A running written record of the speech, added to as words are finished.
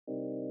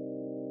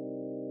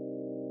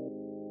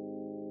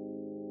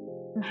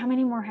How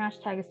many more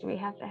hashtags do we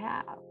have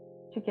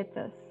to get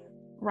this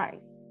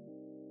right?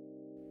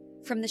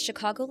 From the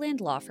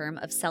Chicagoland law firm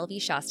of Selvey,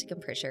 Shostak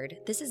and Pritchard,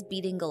 this is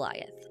Beating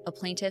Goliath, a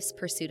plaintiff's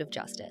pursuit of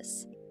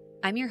justice.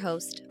 I'm your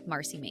host,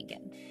 Marcy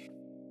Mangan.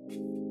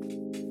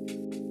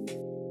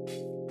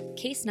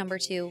 Case number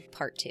 2,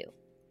 part 2,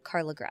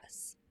 Carla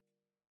Gress.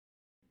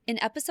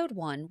 In episode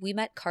 1, we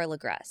met Carla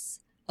Gress,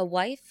 a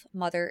wife,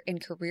 mother,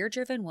 and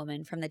career-driven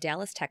woman from the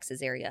Dallas,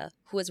 Texas area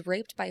who was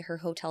raped by her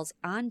hotel's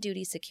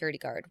on-duty security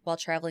guard while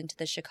traveling to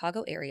the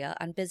Chicago area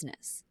on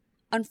business.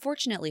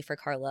 Unfortunately for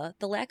Carla,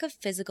 the lack of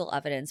physical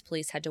evidence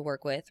police had to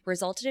work with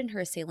resulted in her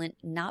assailant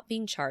not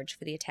being charged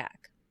for the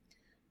attack.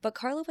 But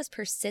Carla was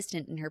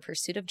persistent in her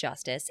pursuit of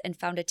justice and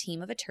found a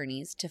team of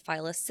attorneys to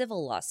file a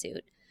civil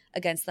lawsuit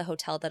against the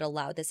hotel that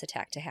allowed this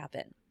attack to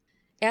happen.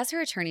 As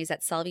her attorneys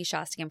at Selvey,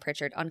 Shostak and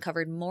Pritchard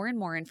uncovered more and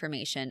more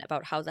information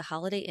about how the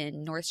Holiday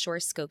Inn North Shore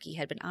Skokie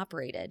had been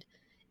operated,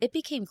 it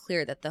became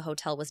clear that the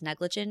hotel was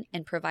negligent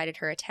and provided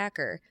her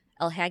attacker,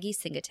 Elhagi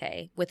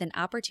Singate, with an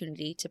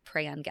opportunity to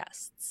prey on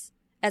guests.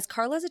 As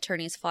Carla's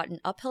attorneys fought an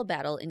uphill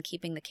battle in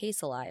keeping the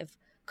case alive,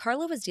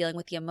 Carla was dealing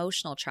with the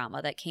emotional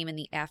trauma that came in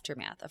the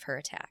aftermath of her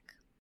attack.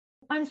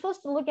 I'm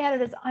supposed to look at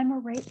it as I'm a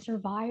rape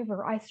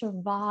survivor. I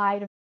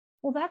survived.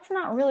 Well, that's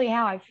not really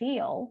how I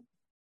feel.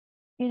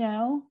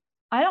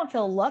 I don't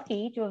feel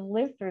lucky to have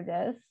lived through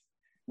this.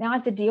 Now I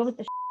have to deal with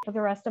the for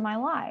the rest of my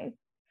life.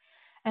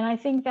 And I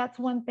think that's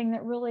one thing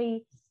that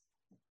really,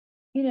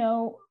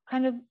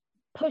 kind of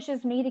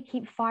pushes me to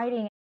keep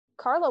fighting.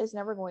 Carla is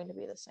never going to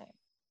be the same.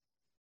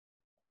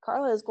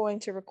 Carla is going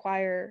to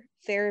require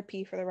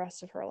therapy for the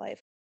rest of her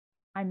life.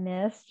 I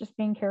miss just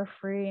being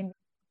carefree, and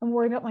I'm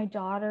worried about my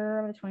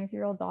daughter. I have a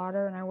 23-year-old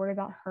daughter, and I worry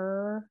about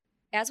her.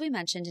 As we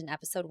mentioned in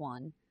episode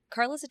 1,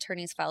 Carla's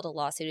attorneys filed a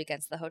lawsuit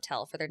against the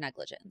hotel for their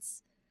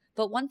negligence.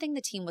 But one thing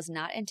the team was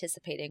not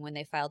anticipating when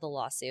they filed the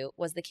lawsuit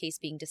was the case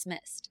being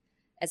dismissed,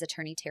 as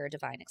attorney Tara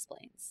Devine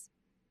explains.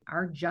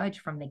 Our judge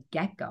from the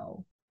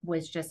get-go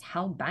was just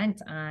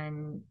hell-bent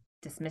on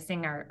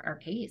dismissing our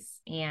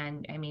case.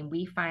 And I mean,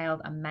 we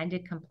filed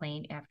amended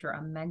complaint after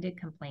amended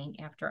complaint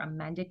after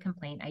amended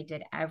complaint. I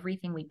did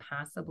everything we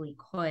possibly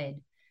could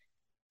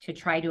to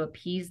try to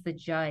appease the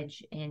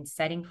judge in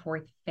setting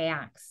forth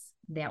facts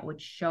that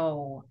would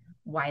show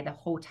why the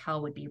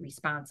hotel would be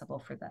responsible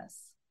for this.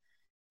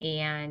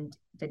 And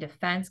the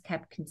defense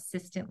kept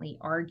consistently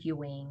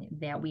arguing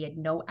that we had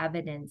no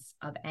evidence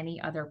of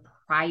any other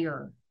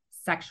prior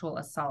sexual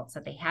assaults,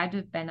 that they had to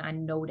have been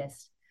on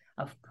notice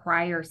of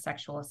prior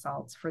sexual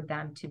assaults for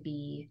them to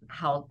be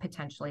held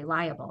potentially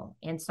liable.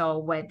 And so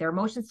what their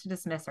motions to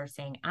dismiss are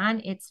saying, on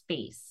its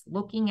face,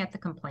 looking at the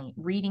complaint,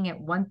 reading it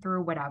one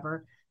through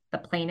whatever, the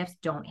plaintiffs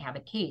don't have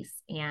a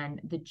case.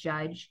 And the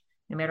judge,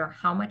 no matter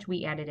how much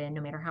we added in,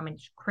 no matter how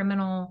much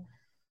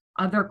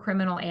other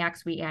criminal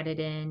acts we added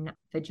in,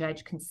 the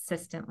judge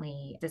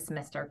consistently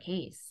dismissed our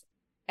case.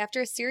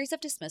 After a series of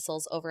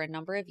dismissals over a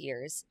number of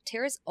years,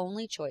 Tara's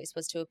only choice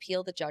was to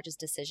appeal the judge's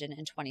decision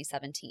in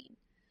 2017.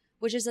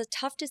 Which is a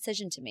tough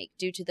decision to make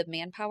due to the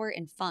manpower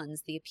and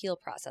funds the appeal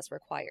process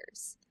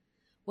requires.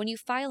 When you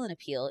file an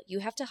appeal, you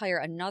have to hire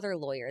another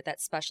lawyer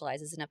that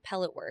specializes in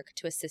appellate work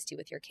to assist you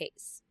with your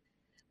case.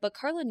 But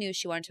Carla knew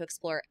she wanted to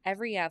explore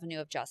every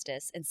avenue of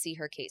justice and see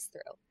her case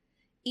through,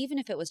 even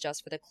if it was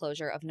just for the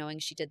closure of knowing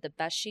she did the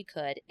best she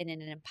could in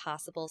an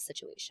impossible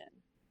situation.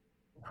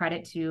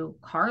 Credit to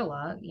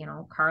Carla,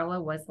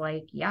 Carla was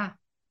like,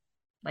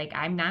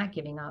 I'm not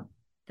giving up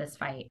this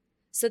fight.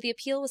 So the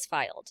appeal was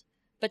filed.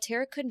 But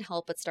Tara couldn't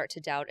help but start to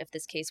doubt if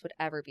this case would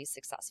ever be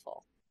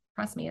successful.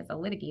 Trust me, as a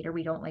litigator,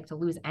 we don't like to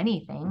lose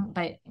anything,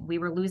 but we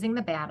were losing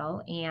the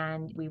battle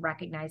and we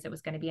recognized it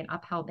was going to be an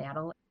uphill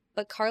battle.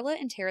 But Carla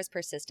and Tara's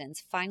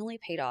persistence finally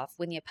paid off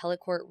when the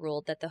appellate court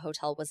ruled that the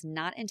hotel was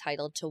not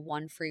entitled to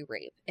one free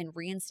rape and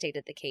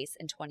reinstated the case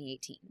in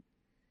 2018.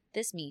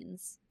 This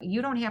means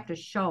you don't have to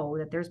show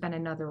that there's been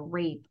another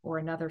rape or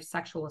another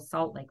sexual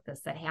assault like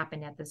this that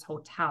happened at this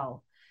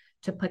hotel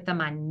to put them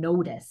on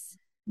notice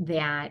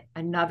that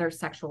another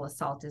sexual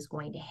assault is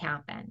going to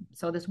happen.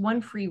 So this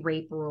one free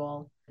rape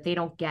rule, they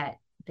don't get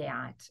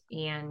that.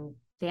 And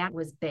that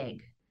was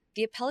big.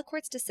 The appellate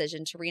court's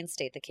decision to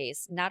reinstate the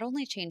case not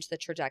only changed the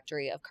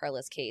trajectory of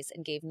Carla's case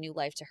and gave new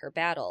life to her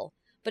battle,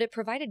 but it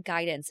provided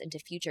guidance into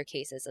future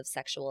cases of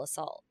sexual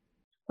assault.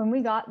 When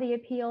we got the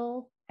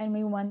appeal and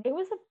we won, it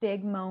was a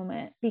big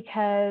moment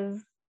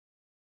because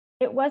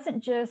it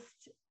wasn't just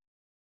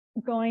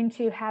going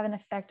to have an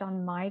effect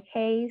on my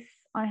case,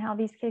 on how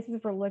these cases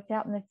were looked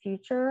at in the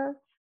future.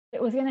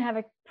 It was going to have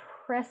a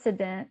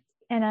precedent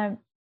and a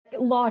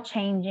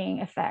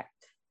law-changing effect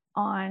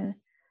on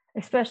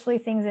especially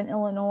things in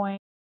Illinois.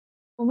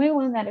 When we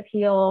won that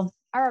appeal,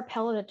 our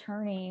appellate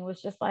attorney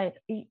was just like,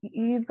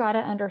 you've got to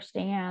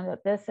understand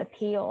that this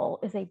appeal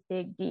is a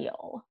big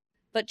deal.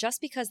 But just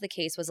because the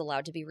case was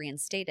allowed to be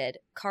reinstated,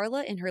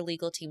 Carla and her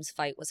legal team's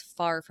fight was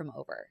far from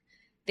over.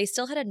 They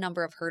still had a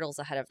number of hurdles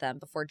ahead of them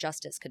before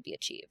justice could be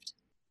achieved.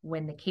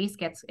 When the case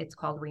it's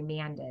called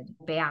remanded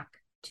back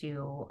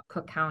to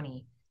Cook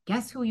County,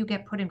 guess who you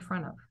get put in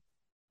front of?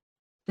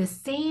 the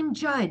same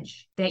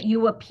judge that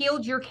you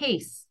appealed your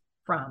case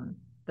from,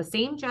 the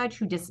same judge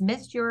who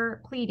dismissed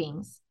your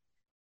pleadings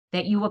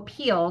that you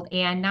appealed,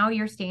 and now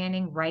you're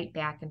standing right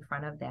back in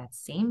front of that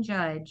same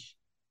judge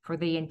for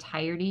the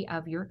entirety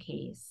of your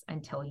case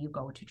until you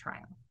go to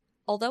trial.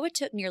 Although it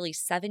took nearly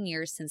 7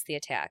 years since the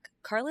attack,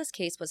 Carla's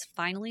case was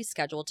finally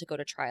scheduled to go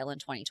to trial in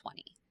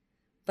 2020.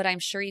 But I'm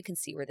sure you can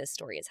see where this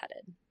story is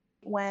headed.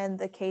 When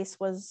the case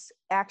was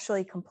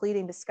actually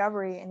completing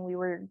discovery and we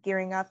were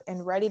gearing up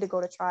and ready to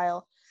go to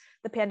trial,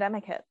 the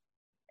pandemic hit.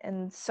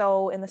 And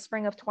so in the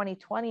spring of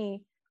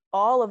 2020,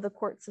 all of the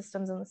court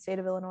systems in the state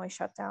of Illinois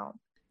shut down.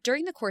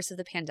 During the course of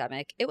the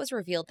pandemic, it was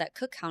revealed that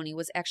Cook County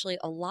was actually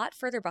a lot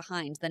further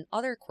behind than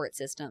other court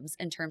systems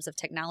in terms of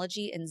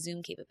technology and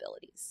Zoom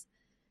capabilities.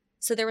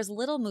 So there was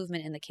little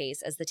movement in the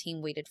case as the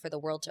team waited for the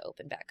world to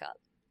open back up.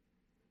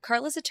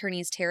 Carla's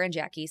attorneys, Tara and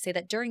Jackie, say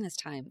that during this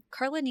time,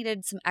 Carla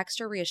needed some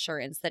extra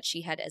reassurance that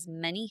she had as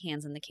many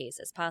hands in the case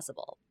as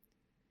possible.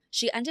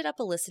 She ended up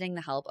eliciting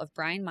the help of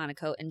Brian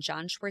Monaco and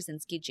John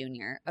Schwarzinski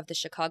Jr. of the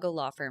Chicago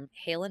law firm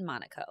Hale &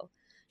 Monaco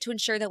to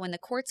ensure that when the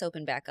courts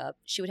opened back up,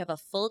 she would have a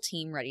full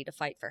team ready to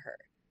fight for her.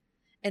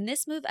 And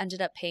this move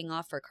ended up paying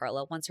off for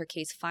Carla once her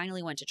case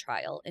finally went to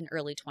trial in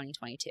early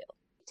 2022.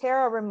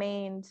 Tara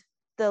remained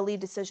the lead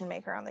decision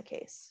maker on the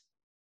case,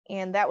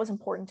 and that was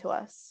important to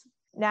us.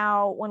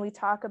 Now, when we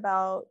talk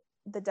about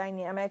the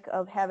dynamic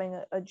of having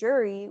a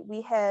jury,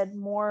 we had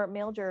more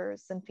male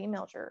jurors than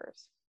female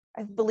jurors.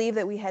 I believe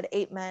that we had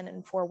 8 men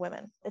and 4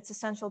 women. It's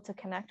essential to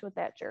connect with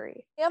that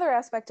jury. The other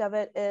aspect of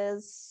it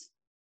is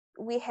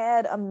we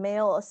had a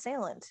male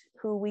assailant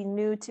who we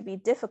knew to be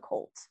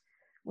difficult.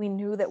 We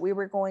knew that we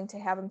were going to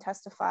have him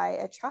testify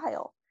at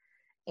trial.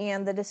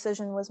 And the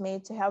decision was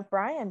made to have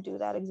Brian do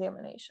that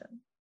examination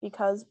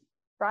because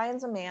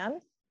Brian's a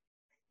man,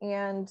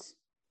 and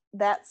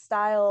that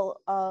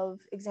style of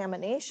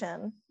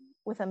examination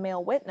with a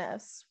male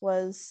witness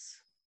was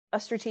a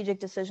strategic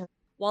decision.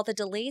 While the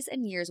delays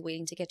and years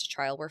waiting to get to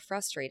trial were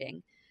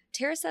frustrating,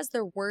 Tara says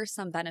there were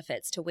some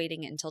benefits to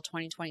waiting until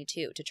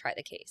 2022 to try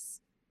the case.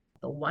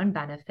 The one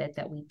benefit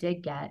that we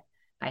did get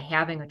by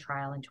having a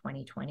trial in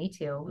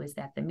 2022 was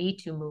that the Me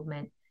Too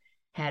movement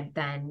had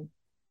then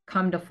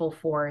come to full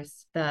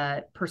force.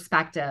 The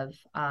perspective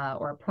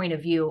or point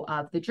of view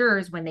of the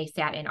jurors when they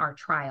sat in our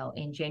trial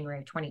in January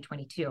of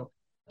 2022,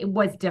 it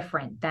was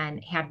different than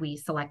had we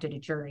selected a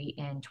jury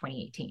in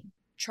 2018.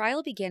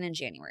 Trial began in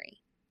January.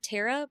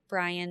 Tara,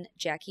 Brian,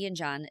 Jackie, and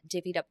John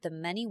divvied up the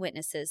many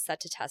witnesses set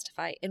to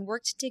testify and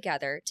worked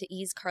together to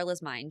ease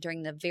Carla's mind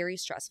during the very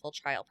stressful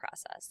trial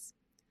process.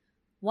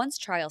 Once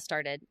trial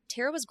started,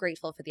 Tara was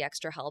grateful for the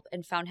extra help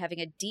and found having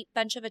a deep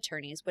bench of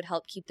attorneys would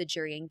help keep the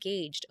jury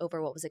engaged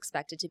over what was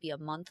expected to be a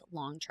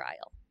month-long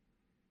trial.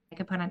 I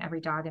could put on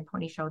every dog and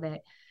pony show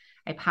that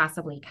I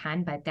possibly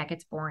can, but that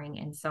gets boring.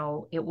 And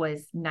so it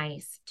was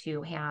nice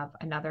to have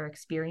another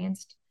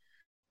experienced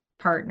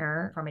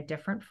partner from a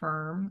different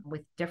firm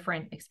with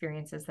different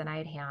experiences than I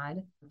had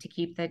had to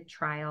keep the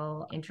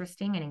trial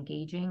interesting and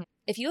engaging.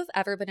 If you have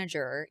ever been a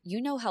juror,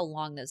 you know how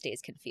long those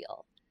days can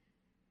feel.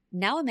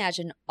 Now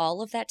imagine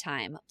all of that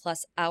time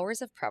plus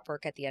hours of prep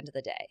work at the end of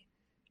the day.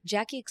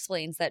 Jackie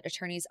explains that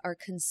attorneys are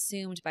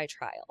consumed by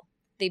trial.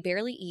 They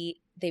barely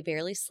eat, they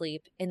barely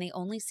sleep, and they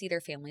only see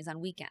their families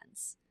on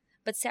weekends.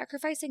 But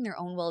sacrificing their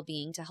own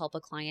well-being to help a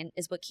client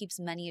is what keeps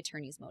many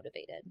attorneys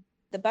motivated.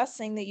 The best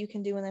thing that you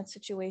can do in that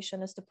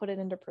situation is to put it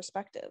into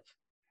perspective.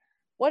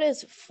 What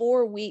is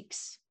 4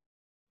 weeks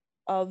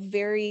of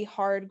very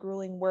hard,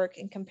 grueling work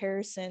in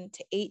comparison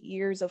to 8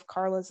 years of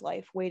Carla's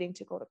life waiting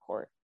to go to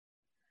court?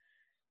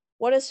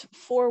 What is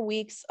 4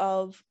 weeks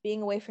of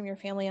being away from your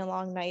family on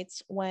long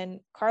nights when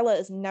Carla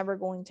is never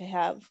going to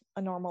have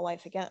a normal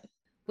life again?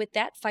 With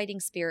that fighting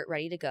spirit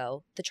ready to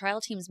go, the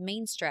trial team's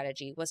main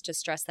strategy was to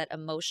stress that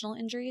emotional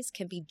injuries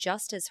can be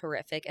just as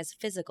horrific as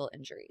physical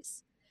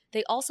injuries.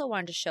 They also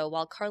wanted to show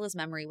while Carla's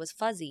memory was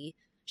fuzzy,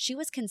 she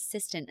was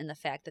consistent in the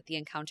fact that the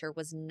encounter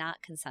was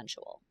not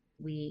consensual.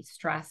 We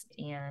stressed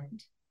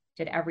and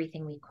did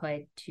everything we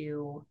could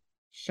to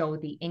show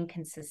the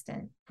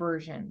inconsistent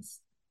versions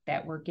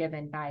that were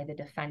given by the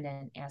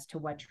defendant as to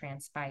what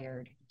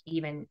transpired.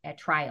 Even at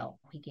trial,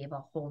 he gave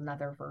a whole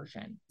nother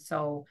version.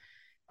 So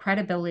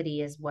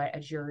credibility is what a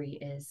jury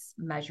is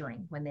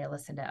measuring when they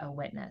listen to a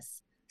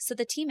witness. So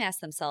the team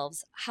asked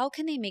themselves, how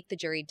can they make the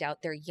jury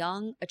doubt their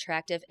young,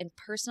 attractive, and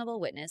personable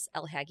witness,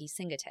 Elhagi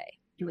Singate?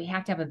 Do we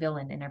have to have a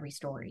villain in every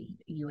story?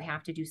 You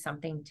have to do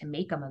something to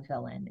make him a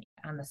villain.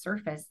 On the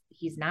surface,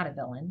 he's not a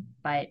villain,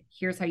 but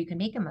here's how you can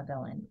make him a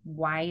villain.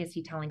 Why is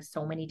he telling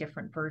so many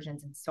different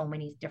versions and so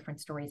many different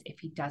stories if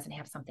he doesn't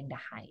have something to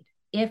hide?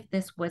 If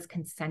this was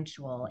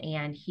consensual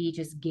and he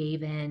just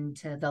gave in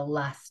to the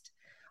lust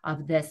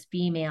of this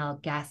female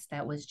guest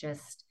that was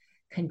just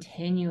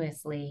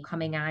continuously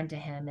coming on to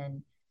him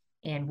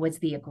and was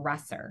the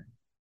aggressor,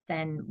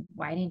 then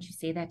why didn't you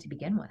say that to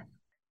begin with?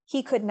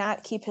 He could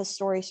not keep his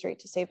story straight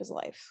to save his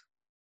life.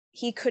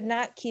 He could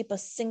not keep a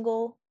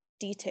single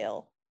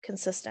detail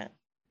consistent.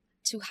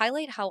 To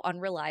highlight how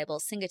unreliable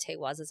Singate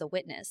was as a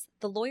witness,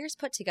 the lawyers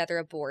put together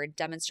a board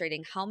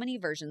demonstrating how many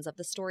versions of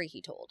the story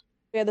he told.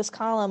 We had this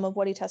column of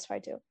what he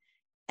testified to.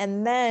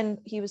 And then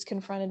he was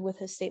confronted with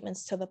his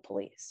statements to the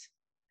police.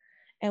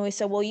 And we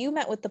said, well, you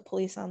met with the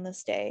police on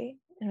this day.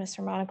 And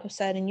Mr. Monaco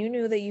said, and you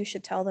knew that you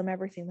should tell them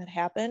everything that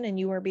happened and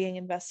you were being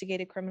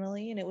investigated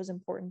criminally and it was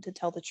important to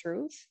tell the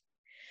truth.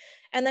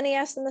 And then he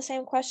asked them the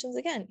same questions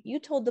again. You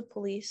told the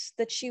police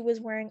that she was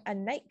wearing a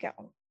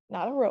nightgown,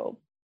 not a robe.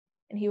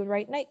 And he would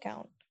write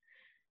nightgown.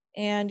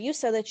 And you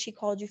said that she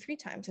called you 3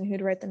 times and he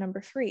would write the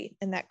number 3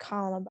 in that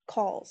column of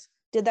calls.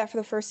 Did that for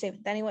the first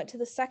statement. Then he went to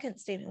the second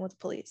statement with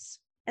police.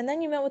 And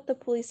then you met with the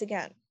police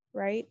again,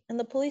 right? And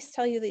the police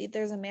tell you that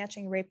there's a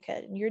matching rape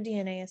kit and your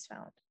DNA is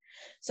found.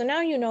 So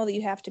now you know that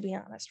you have to be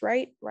honest,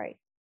 right? Right.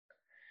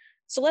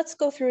 So let's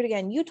go through it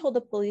again. You told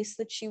the police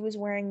that she was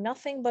wearing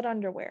nothing but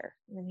underwear.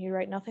 And then you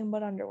write nothing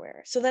but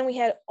underwear. So then we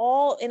had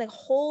all in a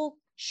whole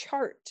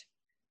chart,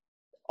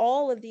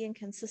 all of the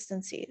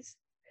inconsistencies,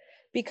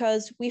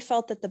 because we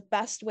felt that the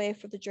best way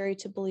for the jury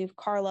to believe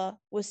Carla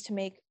was to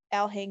make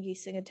Alhagi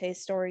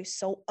Singate's story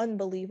so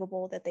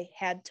unbelievable that they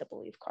had to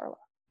believe Carla.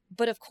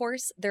 But of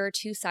course, there are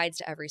 2 sides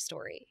to every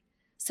story.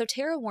 So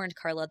Tara warned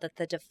Carla that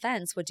the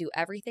defense would do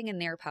everything in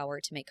their power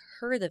to make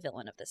her the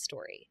villain of this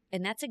story.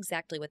 And that's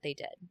exactly what they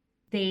did.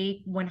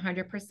 They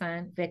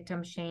 100%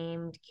 victim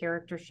shamed,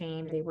 character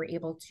shamed. They were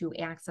able to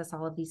access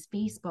all of these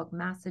Facebook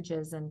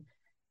messages and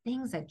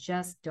things that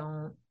just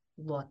don't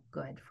look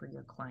good for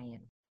your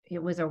client.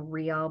 It was a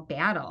real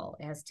battle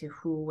as to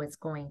who was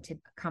going to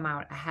come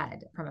out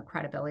ahead from a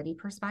credibility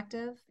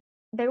perspective.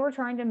 They were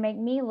trying to make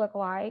me look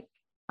like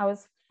I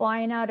was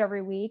flying out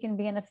every week and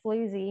being a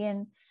floozy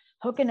and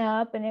hooking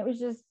up. And it was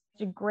just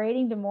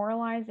degrading,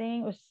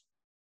 demoralizing. It was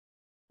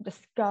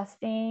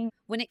disgusting.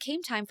 When it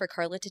came time for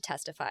Carla to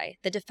testify,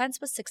 the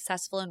defense was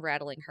successful in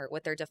rattling her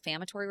with their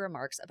defamatory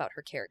remarks about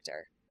her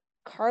character.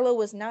 Carla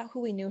was not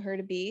who we knew her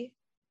to be.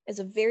 As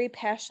a very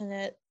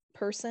passionate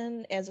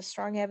person, as a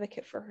strong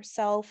advocate for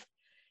herself,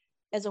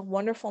 as a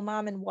wonderful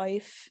mom and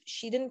wife,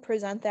 she didn't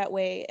present that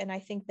way. And I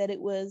think that it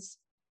was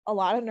a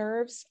lot of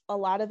nerves, a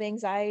lot of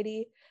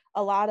anxiety,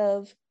 a lot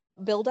of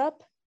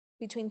buildup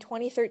between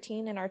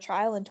 2013 and our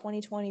trial in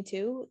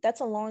 2022.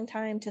 That's a long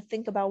time to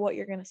think about what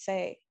you're going to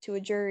say to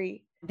a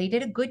jury. They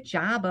did a good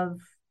job of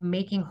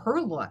making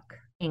her look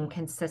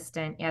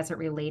inconsistent as it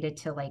related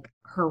to like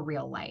her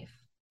real life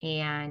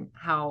and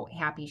how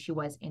happy she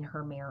was in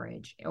her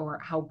marriage, or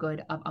how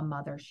good of a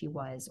mother she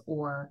was,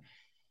 or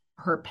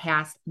her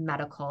past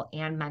medical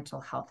and mental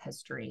health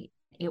history.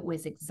 It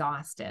was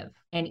exhaustive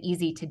and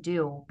easy to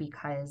do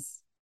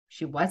because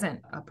she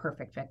wasn't a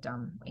perfect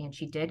victim and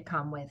she did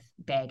come with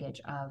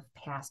baggage of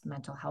past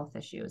mental health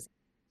issues.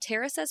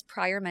 Tara says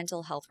prior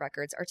mental health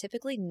records are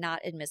typically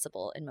not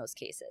admissible in most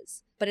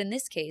cases. But in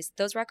this case,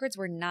 those records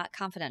were not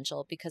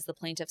confidential because the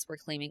plaintiffs were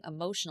claiming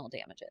emotional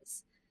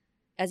damages.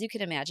 As you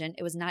can imagine,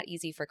 it was not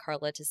easy for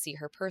Carla to see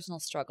her personal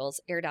struggles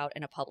aired out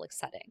in a public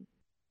setting.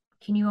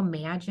 Can you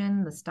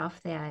imagine the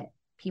stuff that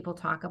people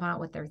talk about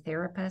with their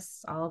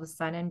therapists all of a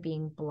sudden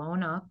being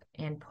blown up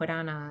and put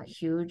on a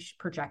huge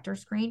projector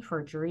screen for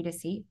a jury to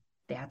see?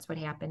 That's what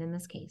happened in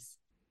this case.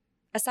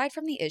 Aside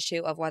from the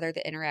issue of whether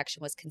the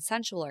interaction was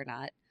consensual or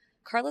not,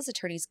 Carla's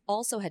attorneys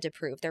also had to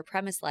prove their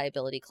premise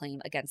liability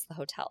claim against the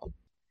hotel.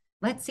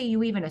 Let's say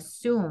you even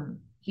assume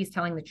he's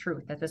telling the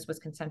truth, that this was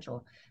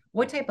consensual.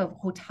 What type of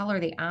hotel are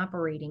they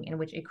operating in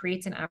which it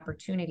creates an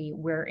opportunity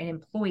where an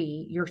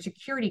employee, your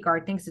security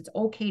guard, thinks it's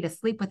okay to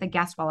sleep with a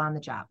guest while on the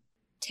job?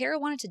 Tara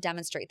wanted to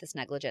demonstrate this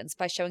negligence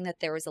by showing that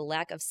there was a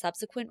lack of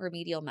subsequent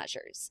remedial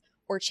measures,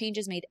 or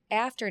changes made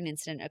after an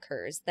incident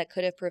occurs that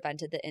could have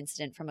prevented the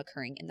incident from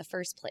occurring in the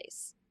first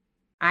place.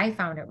 I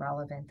found it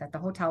relevant that the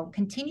hotel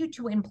continued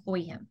to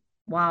employ him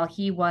while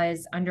he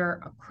was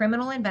under a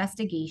criminal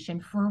investigation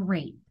for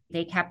rape.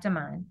 They kept him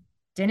on,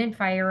 didn't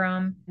fire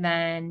him,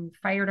 then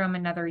fired him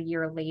another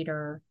year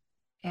later,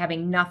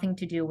 having nothing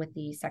to do with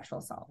the sexual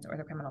assault or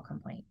the criminal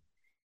complaint,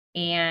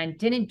 and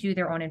didn't do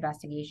their own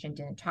investigation,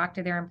 didn't talk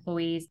to their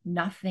employees,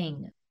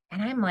 nothing.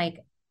 And I'm like,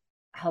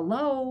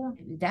 hello,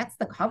 that's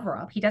the cover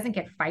up. He doesn't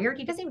get fired.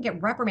 He doesn't even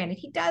get reprimanded.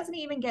 He doesn't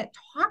even get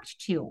talked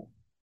to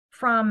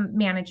from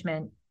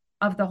management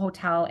of the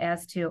hotel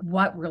as to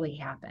what really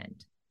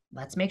happened.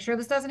 Let's make sure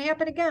this doesn't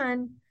happen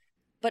again.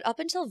 But up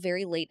until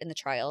very late in the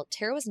trial,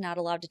 Tara was not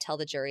allowed to tell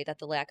the jury that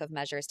the lack of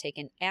measures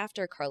taken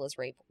after Carla's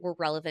rape were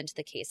relevant to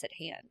the case at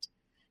hand.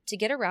 To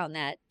get around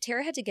that,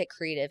 Tara had to get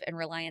creative and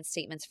rely on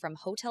statements from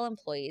hotel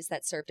employees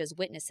that served as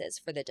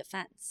witnesses for the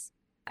defense.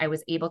 I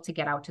was able to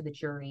get out to the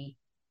jury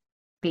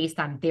based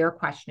on their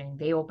questioning.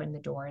 They opened the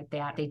door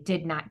that they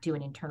did not do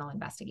an internal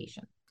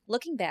investigation.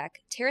 Looking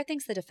back, Tara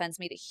thinks the defense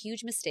made a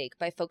huge mistake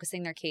by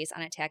focusing their case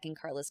on attacking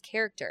Carla's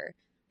character,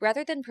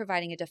 rather than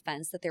providing a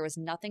defense that there was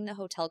nothing the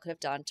hotel could have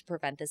done to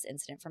prevent this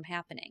incident from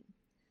happening.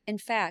 In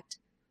fact,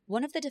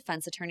 one of the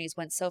defense attorneys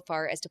went so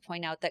far as to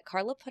point out that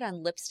Carla put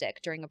on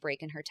lipstick during a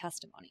break in her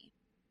testimony.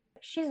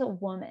 She's a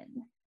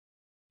woman,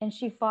 and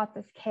she fought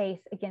this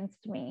case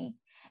against me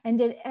and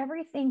did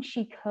everything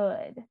she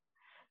could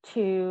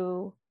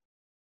to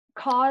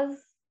cause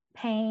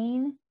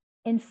pain,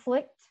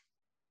 inflict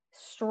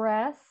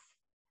stress,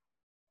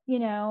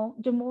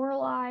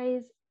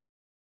 demoralize.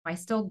 I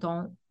still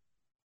don't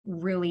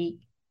really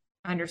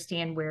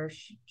understand where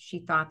she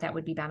thought that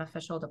would be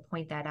beneficial to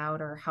point that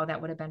out, or how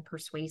that would have been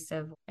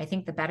persuasive. I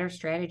think the better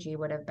strategy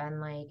would have been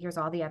like, here's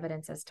all the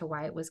evidence as to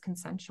why it was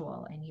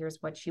consensual, and here's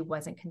what she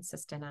wasn't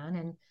consistent on.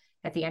 And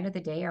at the end of the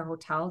day, our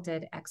hotel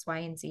did X, Y,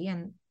 and Z,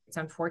 and it's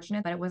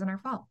unfortunate that it wasn't our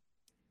fault.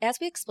 As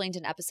we explained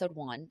in episode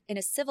 1, in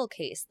a civil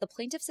case, the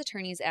plaintiff's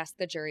attorneys ask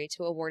the jury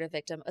to award a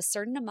victim a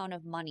certain amount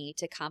of money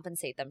to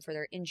compensate them for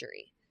their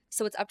injury.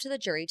 So it's up to the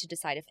jury to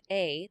decide if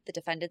A, the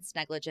defendant's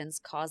negligence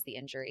caused the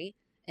injury,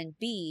 and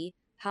B,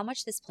 how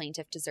much this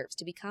plaintiff deserves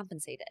to be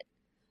compensated.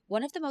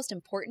 One of the most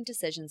important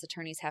decisions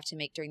attorneys have to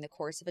make during the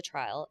course of a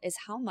trial is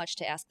how much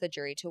to ask the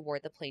jury to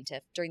award the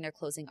plaintiff during their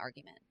closing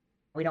argument.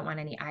 We don't want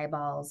any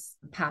eyeballs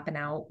popping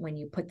out when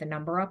you put the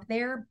number up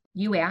there.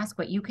 You ask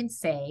what you can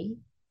say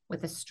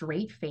with a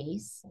straight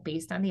face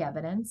based on the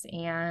evidence,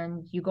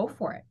 and you go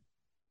for it.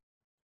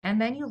 And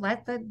then you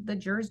let the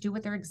jurors do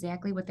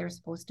exactly what they're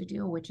supposed to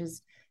do, which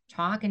is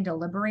talk and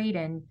deliberate.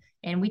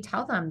 And we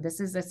tell them this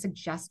is a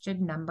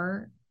suggested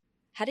number.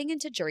 Heading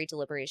into jury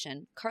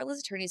deliberation,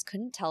 Carla's attorneys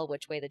couldn't tell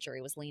which way the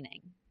jury was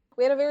leaning.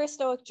 We had a very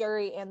stoic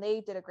jury, and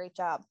they did a great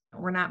job.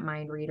 We're not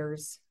mind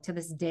readers. To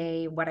this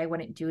day, what I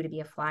wouldn't do to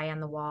be a fly on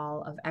the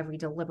wall of every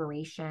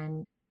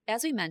deliberation.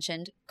 As we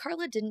mentioned,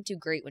 Carla didn't do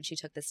great when she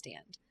took the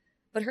stand,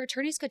 but her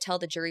attorneys could tell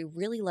the jury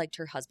really liked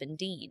her husband,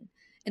 Dean,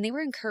 and they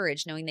were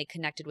encouraged knowing they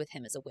connected with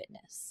him as a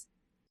witness.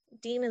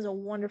 Dean is a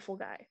wonderful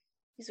guy.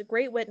 He's a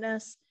great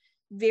witness,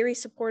 very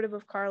supportive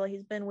of Carla.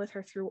 He's been with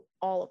her through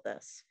all of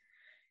this.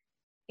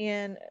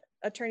 And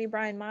attorney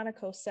Brian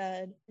Monaco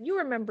said, "You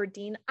remember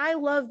Dean? I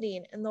love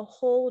Dean." And the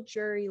whole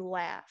jury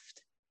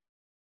laughed.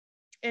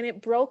 And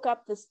it broke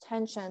up this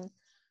tension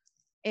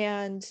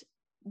and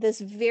this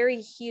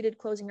very heated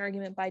closing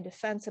argument by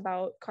defense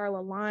about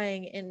Carla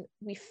lying. And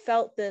we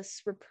felt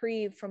this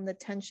reprieve from the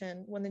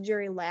tension when the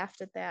jury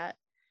laughed at that,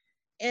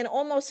 and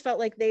almost felt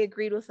like they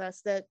agreed with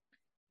us that,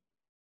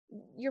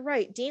 you're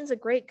right, Dean's a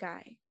great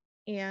guy,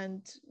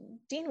 and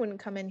Dean wouldn't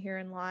come in here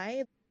and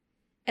lie.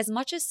 As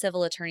much as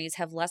civil attorneys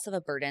have less of a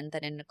burden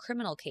than in a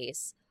criminal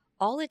case,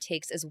 all it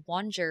takes is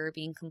one juror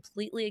being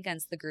completely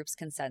against the group's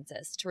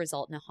consensus to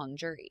result in a hung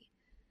jury.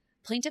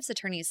 Plaintiff's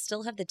attorneys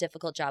still have the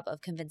difficult job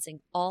of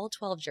convincing all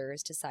 12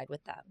 jurors to side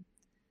with them.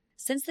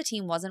 Since the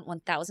team wasn't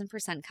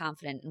 1000%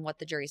 confident in what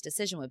the jury's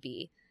decision would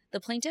be,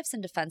 the plaintiffs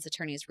and defense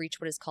attorneys reached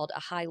what is called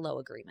a high-low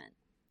agreement.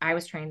 I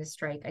was trying to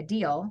strike a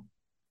deal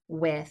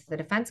with the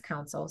defense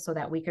counsel so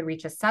that we could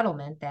reach a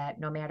settlement that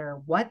no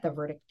matter what the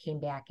verdict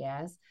came back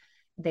as,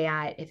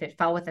 that if it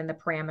fell within the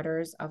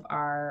parameters of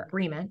our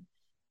agreement,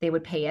 they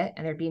would pay it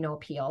and there'd be no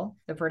appeal.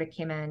 If the verdict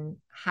came in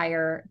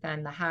higher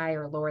than the high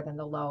or lower than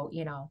the low,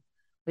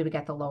 we would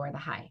get the low or the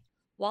high.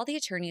 While the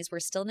attorneys were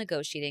still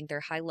negotiating their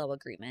high-low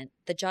agreement,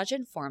 the judge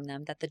informed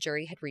them that the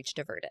jury had reached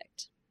a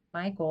verdict.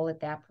 My goal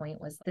at that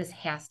point was this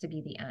has to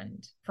be the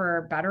end.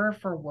 For better or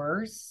for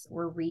worse,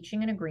 we're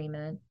reaching an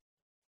agreement.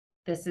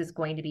 This is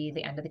going to be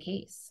the end of the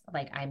case.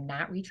 Like, I'm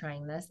not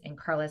retrying this, and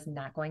Carla's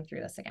not going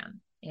through this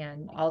again.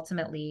 And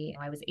ultimately,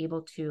 I was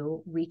able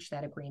to reach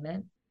that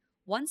agreement.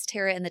 Once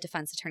Tara and the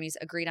defense attorneys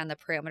agreed on the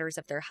parameters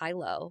of their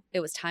high-low,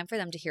 it was time for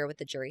them to hear what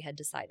the jury had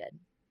decided.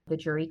 The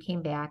jury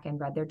came back and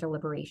read their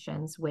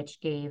deliberations,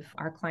 which gave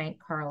our client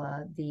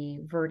Carla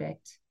the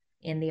verdict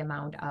in the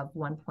amount of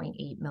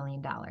 $1.8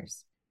 million.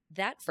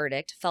 That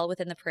verdict fell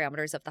within the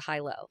parameters of the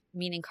high-low,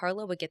 meaning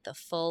Carla would get the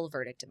full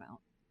verdict amount.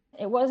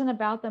 It wasn't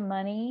about the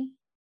money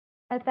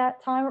at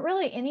that time.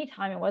 Really, any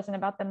time it wasn't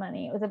about the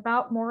money. It was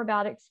more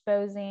about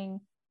exposing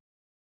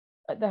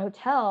the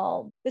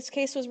hotel. This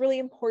case was really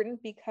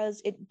important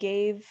because it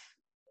gave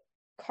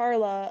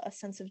Carla a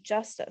sense of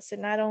justice. It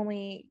not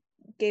only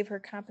gave her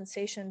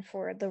compensation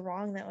for the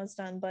wrong that was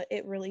done, but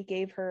it really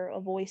gave her a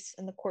voice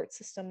in the court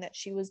system that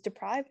she was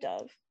deprived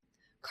of.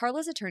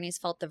 Carla's attorneys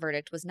felt the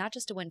verdict was not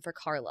just a win for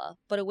Carla,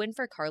 but a win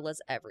for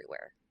Carla's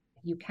everywhere.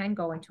 You can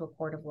go into a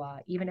court of law,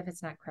 even if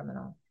it's not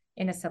criminal,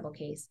 in a civil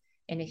case,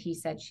 in a he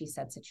said, she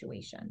said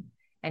situation.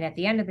 And at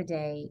the end of the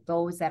day,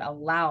 those that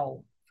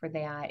allow for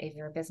that, if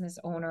you're a business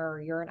owner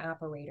or you're an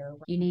operator,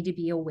 you need to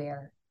be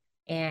aware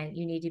and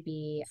you need to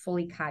be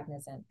fully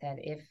cognizant that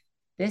if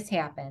this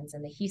happens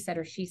and the he said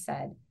or she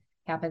said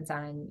happens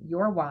on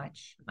your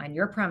watch, on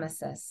your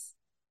premises,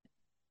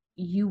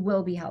 you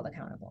will be held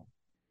accountable.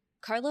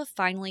 Carla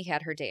finally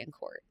had her day in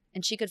court,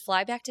 and she could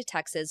fly back to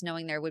Texas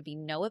knowing there would be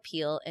no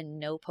appeal and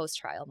no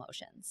post-trial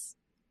motions.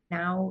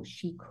 Now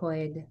she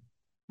could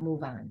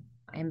move on.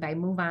 And by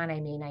move on, I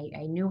mean,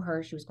 I knew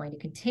her. She was going to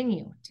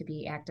continue to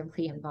be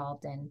actively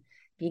involved in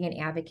being an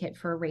advocate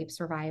for rape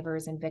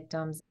survivors and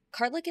victims.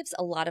 Carla gives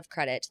a lot of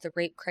credit to the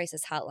rape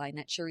crisis hotline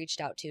that she reached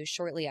out to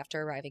shortly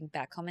after arriving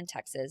back home in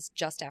Texas,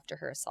 just after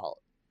her assault.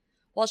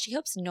 While she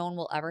hopes no one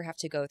will ever have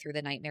to go through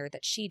the nightmare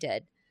that she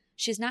did,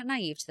 she's not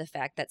naive to the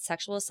fact that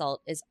sexual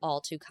assault is all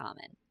too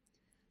common.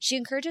 She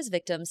encourages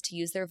victims to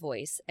use their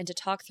voice and to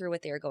talk through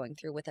what they are going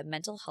through with a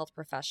mental health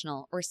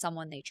professional or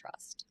someone they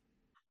trust.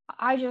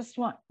 I just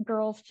want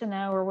girls to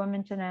know, or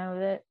women to know,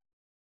 that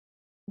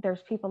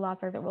there's people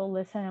out there that will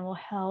listen and will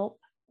help.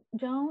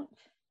 Don't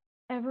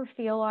ever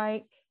feel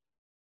like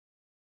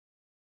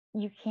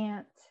you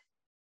can't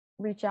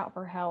reach out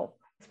for help,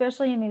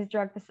 especially in these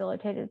drug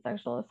facilitated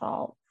sexual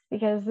assaults,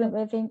 because then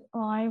they think,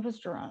 oh, I was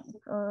drunk,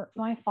 or it's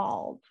my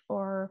fault,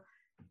 or,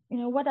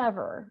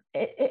 whatever.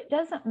 It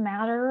doesn't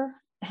matter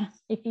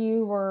if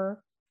you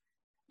were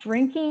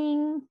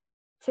drinking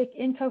to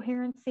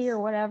incoherency or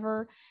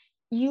whatever,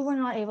 you were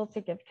not able to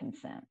give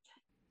consent.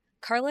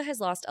 Carla has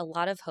lost a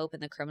lot of hope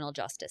in the criminal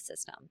justice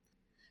system.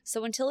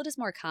 So until it is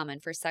more common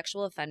for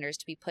sexual offenders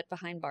to be put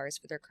behind bars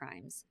for their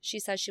crimes, she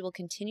says she will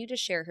continue to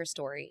share her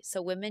story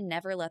so women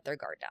never let their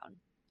guard down.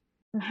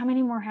 How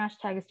many more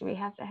hashtags do we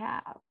have to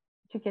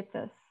get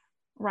this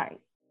right?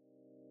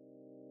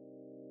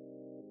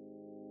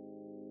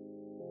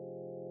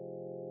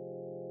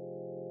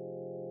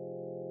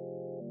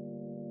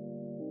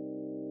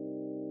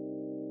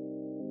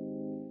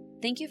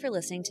 Thank you for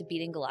listening to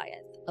Beating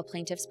Goliath, a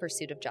plaintiff's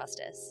pursuit of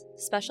justice.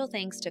 Special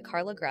thanks to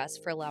Carla Gress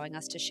for allowing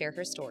us to share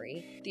her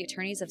story, the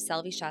attorneys of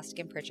Selvey, Shostak,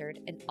 and Pritchard,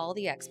 and all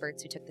the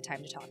experts who took the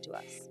time to talk to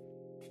us.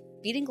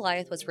 Beating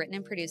Goliath was written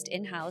and produced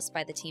in-house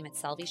by the team at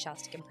Selvey,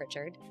 Shostak, and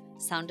Pritchard,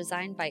 sound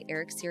design by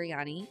Eric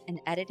Siriani,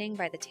 and editing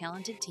by the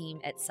talented team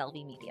at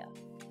Selvey Media.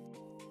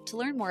 To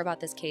learn more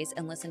about this case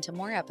and listen to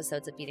more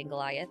episodes of Beating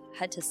Goliath,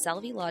 head to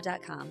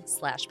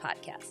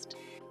selveylaw.com/podcast.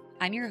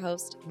 I'm your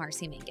host,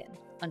 Marcy Mangan.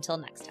 Until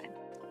next time.